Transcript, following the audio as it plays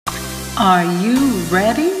Are you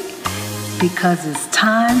ready? Because it's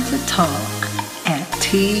time to talk at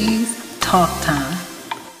T's Talk Time.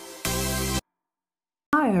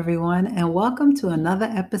 Hi, everyone, and welcome to another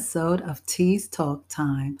episode of T's Talk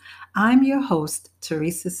Time. I'm your host,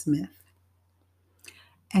 Teresa Smith.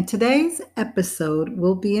 And today's episode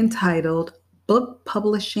will be entitled Book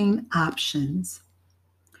Publishing Options.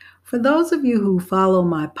 For those of you who follow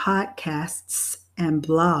my podcasts and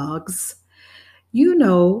blogs, you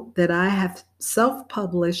know that I have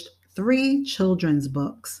self-published 3 children's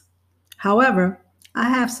books. However, I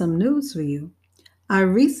have some news for you. I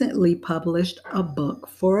recently published a book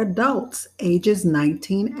for adults ages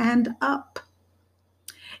 19 and up.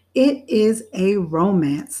 It is a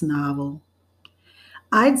romance novel.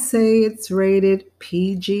 I'd say it's rated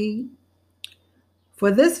PG.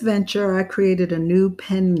 For this venture, I created a new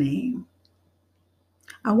pen name.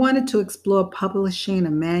 I wanted to explore publishing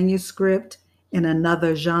a manuscript in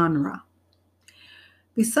another genre.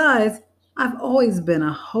 Besides, I've always been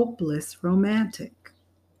a hopeless romantic.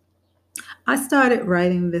 I started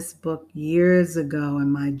writing this book years ago in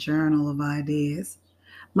my journal of ideas.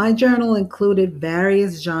 My journal included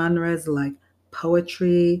various genres like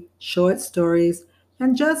poetry, short stories,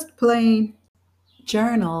 and just plain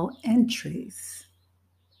journal entries.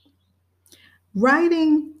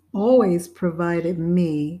 Writing always provided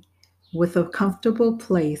me with a comfortable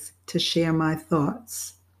place to share my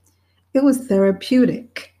thoughts. It was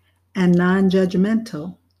therapeutic and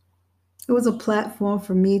non-judgmental. It was a platform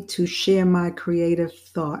for me to share my creative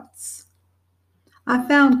thoughts. I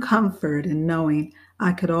found comfort in knowing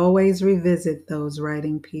I could always revisit those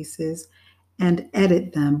writing pieces and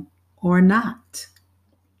edit them or not.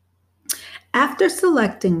 After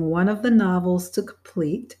selecting one of the novels to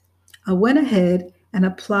complete, I went ahead and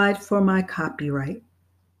applied for my copyright.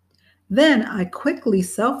 Then I quickly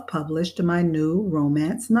self-published my new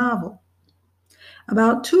romance novel.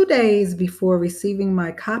 About 2 days before receiving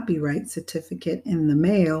my copyright certificate in the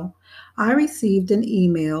mail, I received an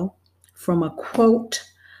email from a quote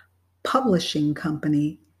publishing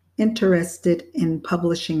company interested in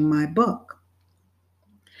publishing my book.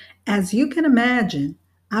 As you can imagine,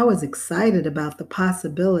 I was excited about the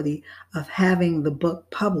possibility of having the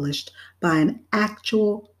book published by an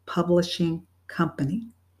actual publishing company.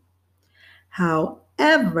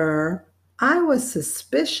 However, I was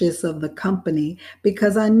suspicious of the company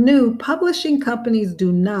because I knew publishing companies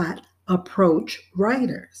do not approach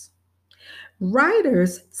writers.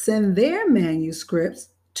 Writers send their manuscripts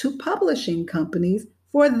to publishing companies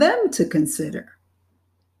for them to consider.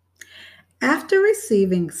 After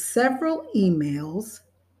receiving several emails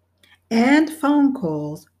and phone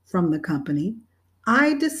calls from the company,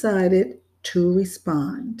 I decided to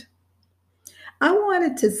respond. I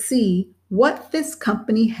wanted to see what this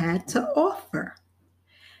company had to offer.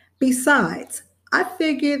 Besides, I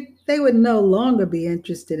figured they would no longer be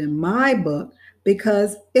interested in my book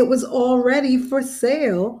because it was already for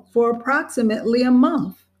sale for approximately a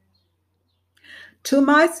month. To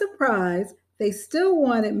my surprise, they still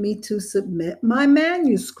wanted me to submit my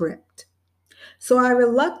manuscript. So I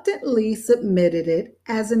reluctantly submitted it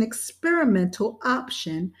as an experimental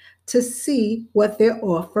option to see what their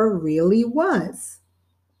offer really was.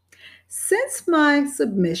 Since my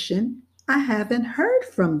submission, I haven't heard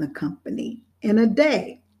from the company in a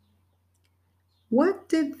day. What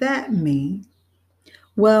did that mean?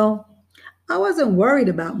 Well, I wasn't worried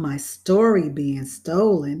about my story being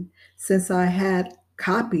stolen since I had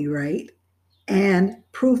copyright and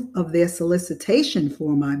proof of their solicitation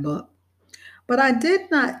for my book. But I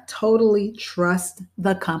did not totally trust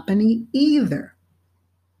the company either.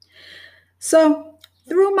 So,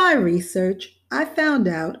 through my research, I found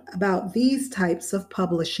out about these types of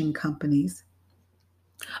publishing companies.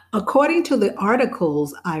 According to the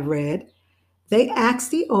articles I read, they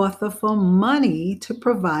ask the author for money to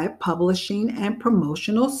provide publishing and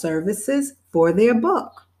promotional services for their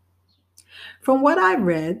book. From what I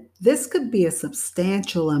read, this could be a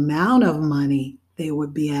substantial amount of money they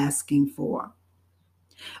would be asking for.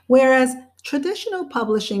 Whereas traditional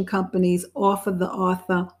publishing companies offer the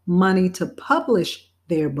author money to publish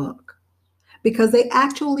their book because they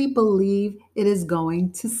actually believe it is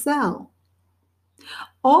going to sell.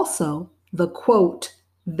 Also, the quote,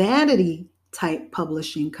 vanity type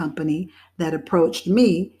publishing company that approached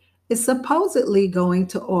me is supposedly going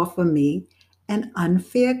to offer me an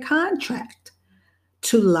unfair contract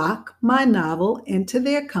to lock my novel into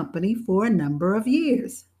their company for a number of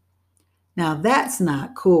years. Now, that's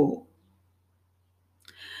not cool.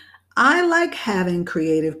 I like having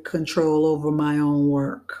creative control over my own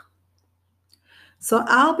work. So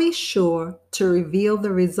I'll be sure to reveal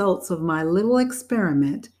the results of my little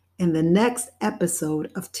experiment in the next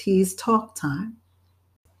episode of T's Talk Time.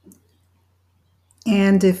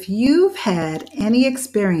 And if you've had any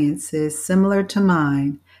experiences similar to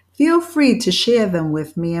mine, feel free to share them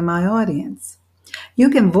with me and my audience.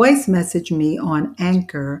 You can voice message me on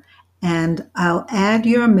Anchor, and I'll add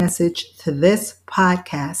your message to this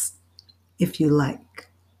podcast if you like.